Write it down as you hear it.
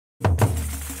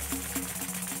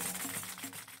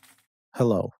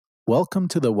Hello, welcome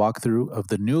to the walkthrough of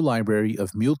the new library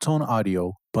of Multone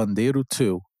Audio Pandeiro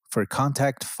 2 for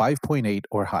Contact 5.8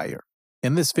 or higher.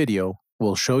 In this video,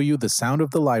 we'll show you the sound of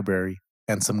the library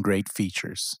and some great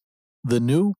features. The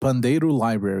new Pandeiro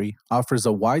library offers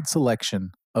a wide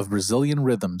selection of Brazilian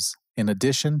rhythms in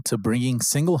addition to bringing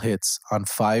single hits on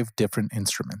 5 different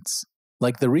instruments.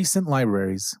 Like the recent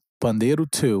libraries, Pandeiro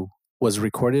 2 was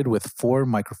recorded with 4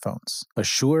 microphones, a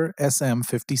Shure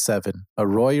SM57, a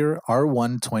Royer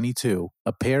R122,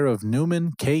 a pair of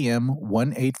Neumann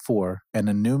KM184, and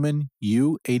a Neumann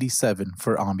U87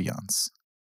 for ambience.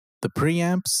 The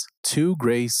preamps, 2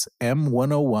 Grace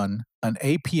M101, an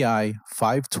API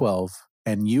 512,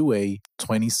 and UA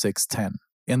 2610.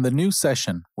 In the new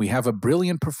session, we have a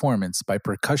brilliant performance by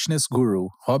percussionist guru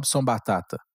Robson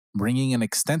Batata, bringing an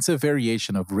extensive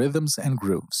variation of rhythms and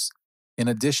grooves, in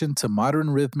addition to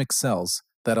modern rhythmic cells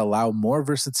that allow more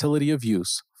versatility of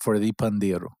use for the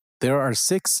pandeiro. There are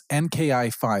 6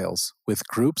 NKI files with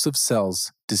groups of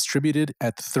cells distributed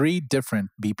at 3 different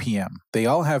BPM. They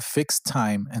all have fixed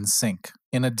time and sync.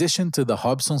 In addition to the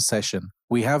Robson session,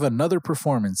 we have another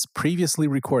performance previously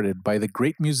recorded by the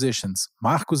great musicians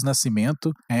Marcos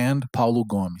Nascimento and Paulo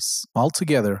Gomes.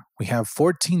 Altogether, we have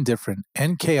 14 different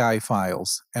NKI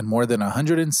files and more than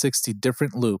 160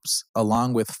 different loops,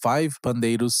 along with 5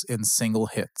 pandeiros in single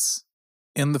hits.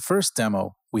 In the first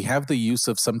demo, we have the use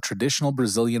of some traditional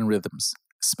Brazilian rhythms,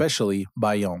 especially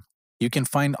Baião. You can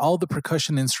find all the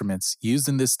percussion instruments used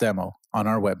in this demo on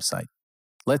our website.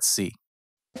 Let's see.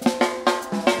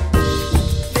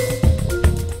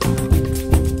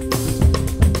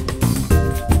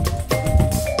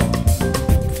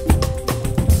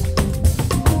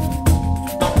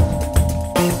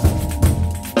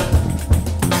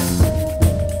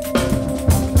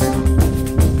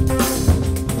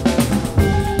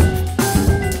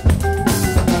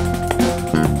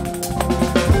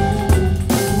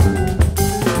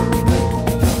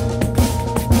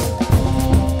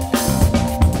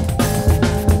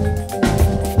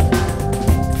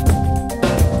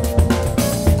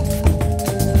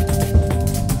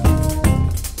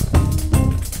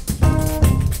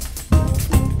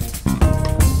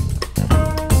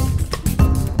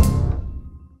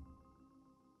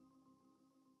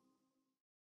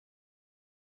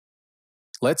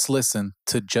 Let's listen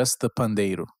to just the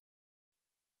pandeiro.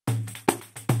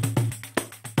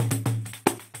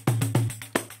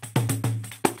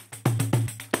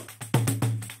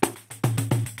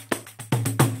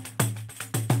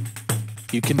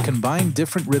 You can combine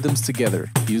different rhythms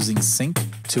together using sync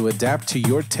to adapt to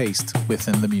your taste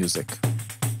within the music.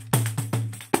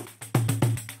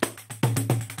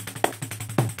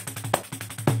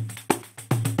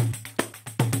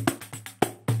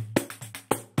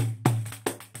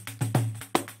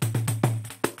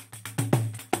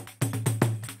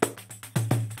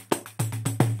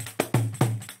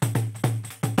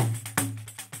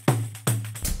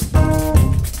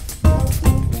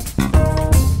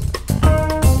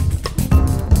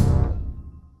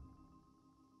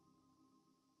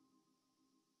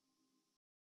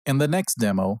 In the next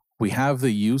demo, we have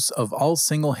the use of all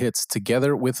single hits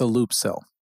together with a loop cell.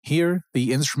 Here,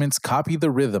 the instruments copy the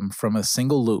rhythm from a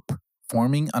single loop,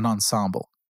 forming an ensemble.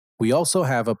 We also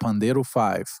have a Pandeiro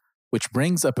 5, which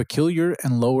brings a peculiar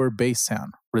and lower bass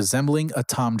sound, resembling a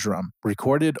tom drum,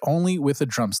 recorded only with a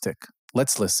drumstick.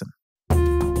 Let's listen.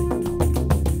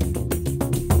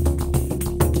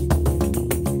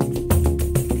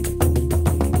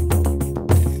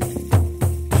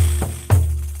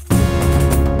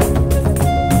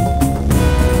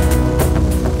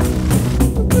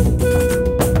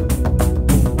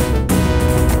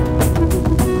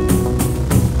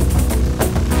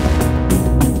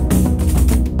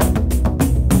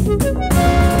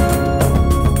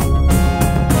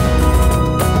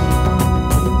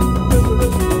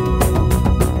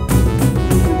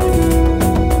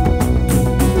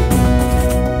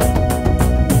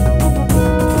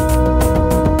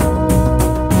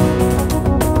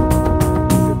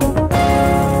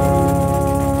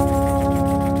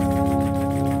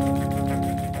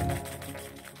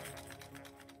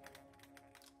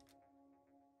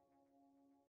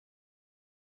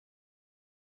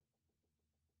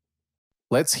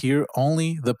 Let's hear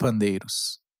only the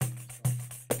pandeiros.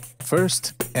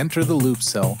 First, enter the loop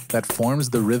cell that forms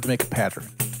the rhythmic pattern.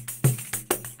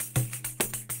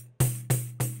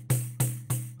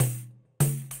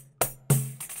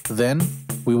 Then,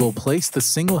 we will place the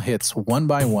single hits one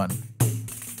by one.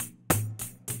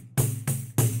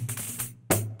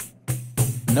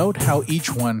 Note how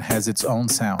each one has its own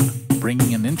sound,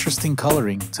 bringing an interesting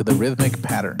coloring to the rhythmic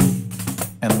pattern.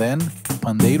 And then,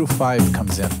 Pandeiro 5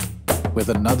 comes in. with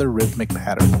another rhythmic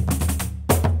pattern.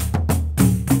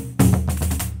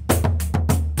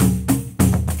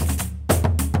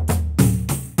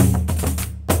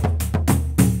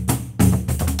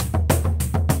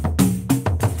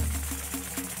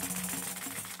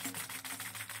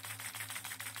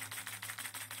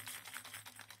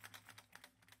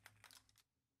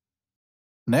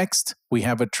 Next, we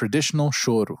have a traditional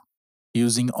choro,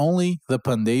 using only the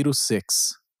Pandeiro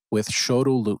 6 with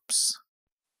choro loops.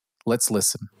 Let's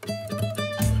listen.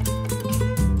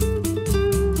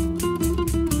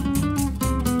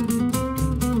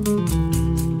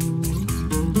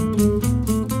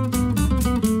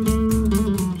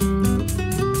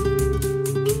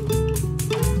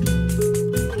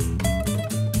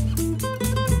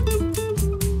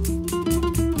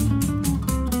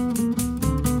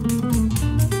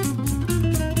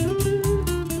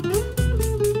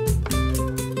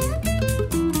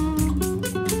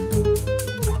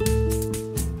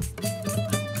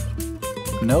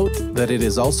 Note that it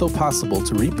is also possible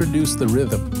to reproduce the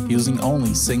rhythm using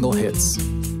only single hits.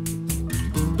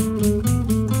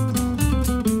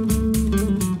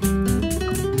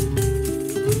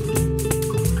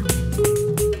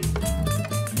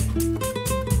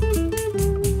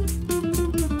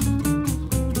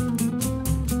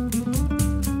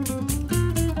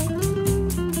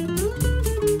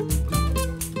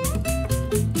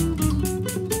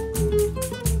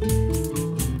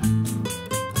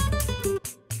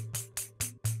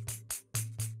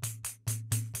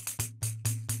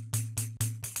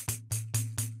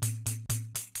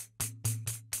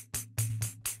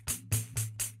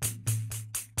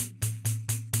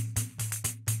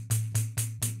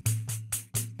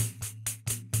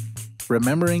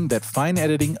 Remembering that fine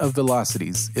editing of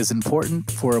velocities is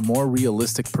important for a more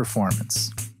realistic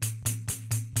performance.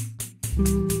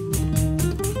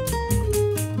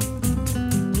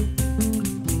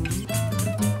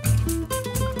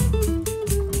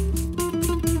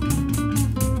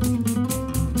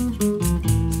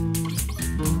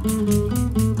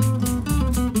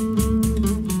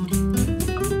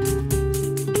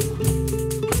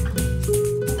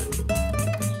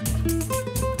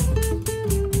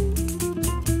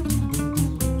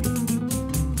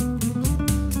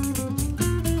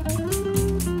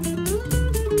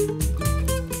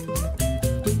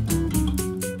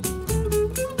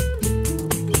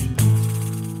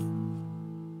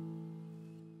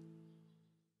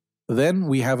 Then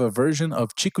we have a version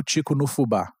of Tico-tico no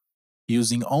Fubá,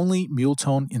 using only mule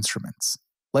tone instruments.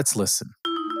 Let's listen.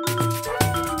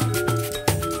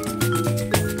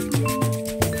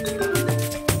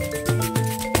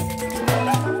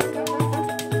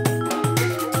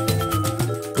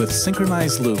 With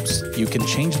synchronized loops, you can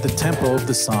change the tempo of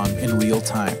the song in real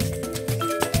time.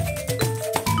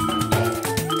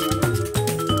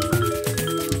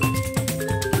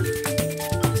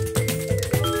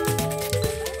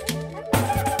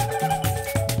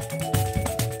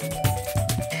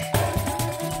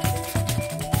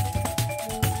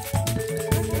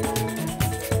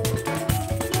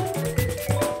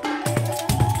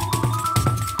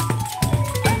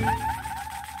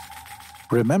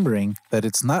 Remembering that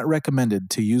it's not recommended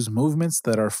to use movements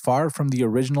that are far from the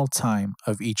original time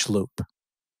of each loop.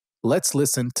 Let's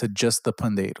listen to just the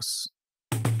pandeiros.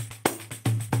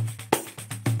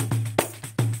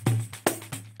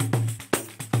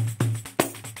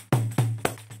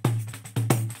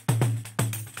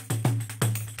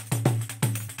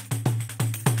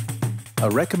 A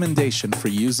recommendation for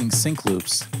using sync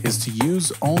loops is to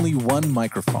use only one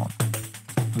microphone.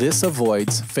 This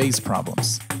avoids phase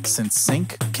problems, since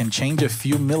sync can change a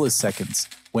few milliseconds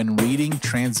when reading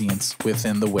transients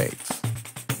within the wave.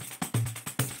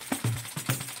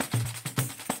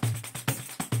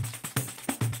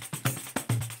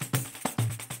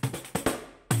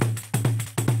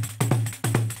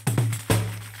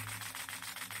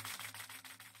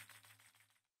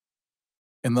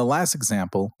 In the last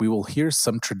example, we will hear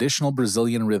some traditional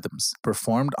Brazilian rhythms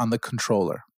performed on the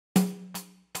controller.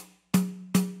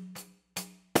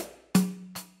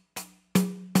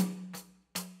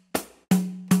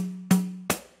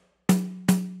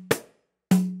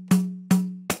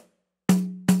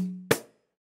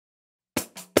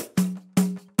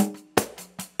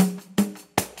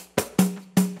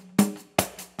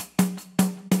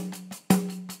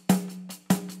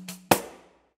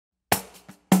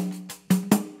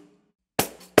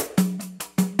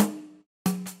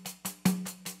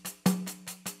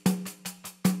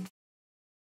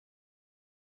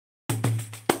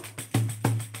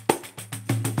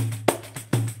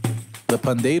 The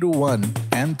Pandeiro 1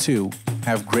 and 2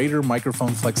 have greater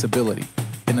microphone flexibility,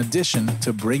 in addition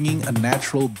to bringing a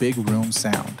natural big room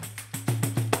sound.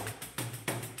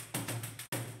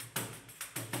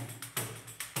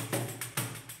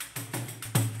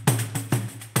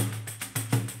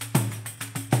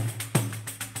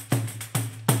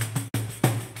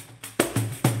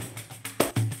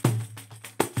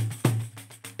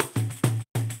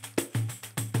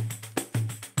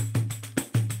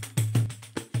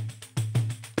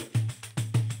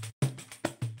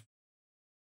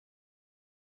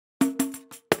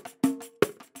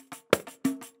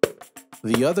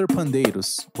 The other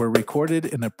Pandeiros were recorded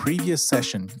in a previous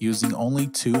session using only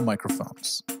 2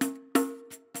 microphones.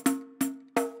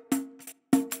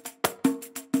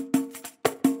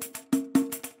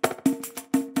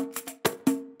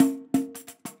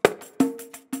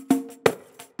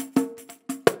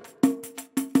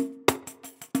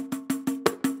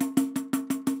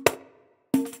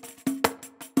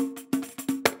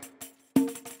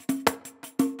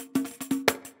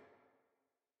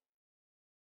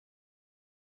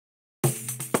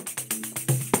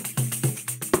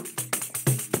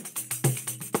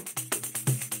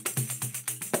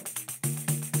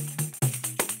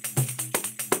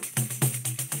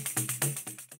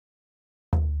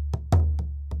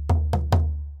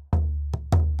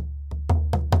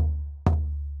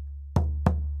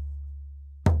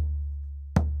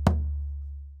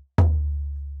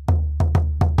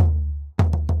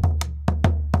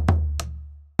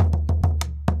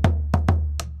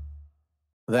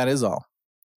 That is all.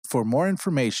 For more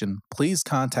information, please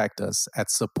contact us at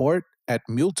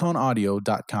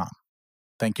support@muletoneaudio.com.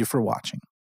 Thank you for watching.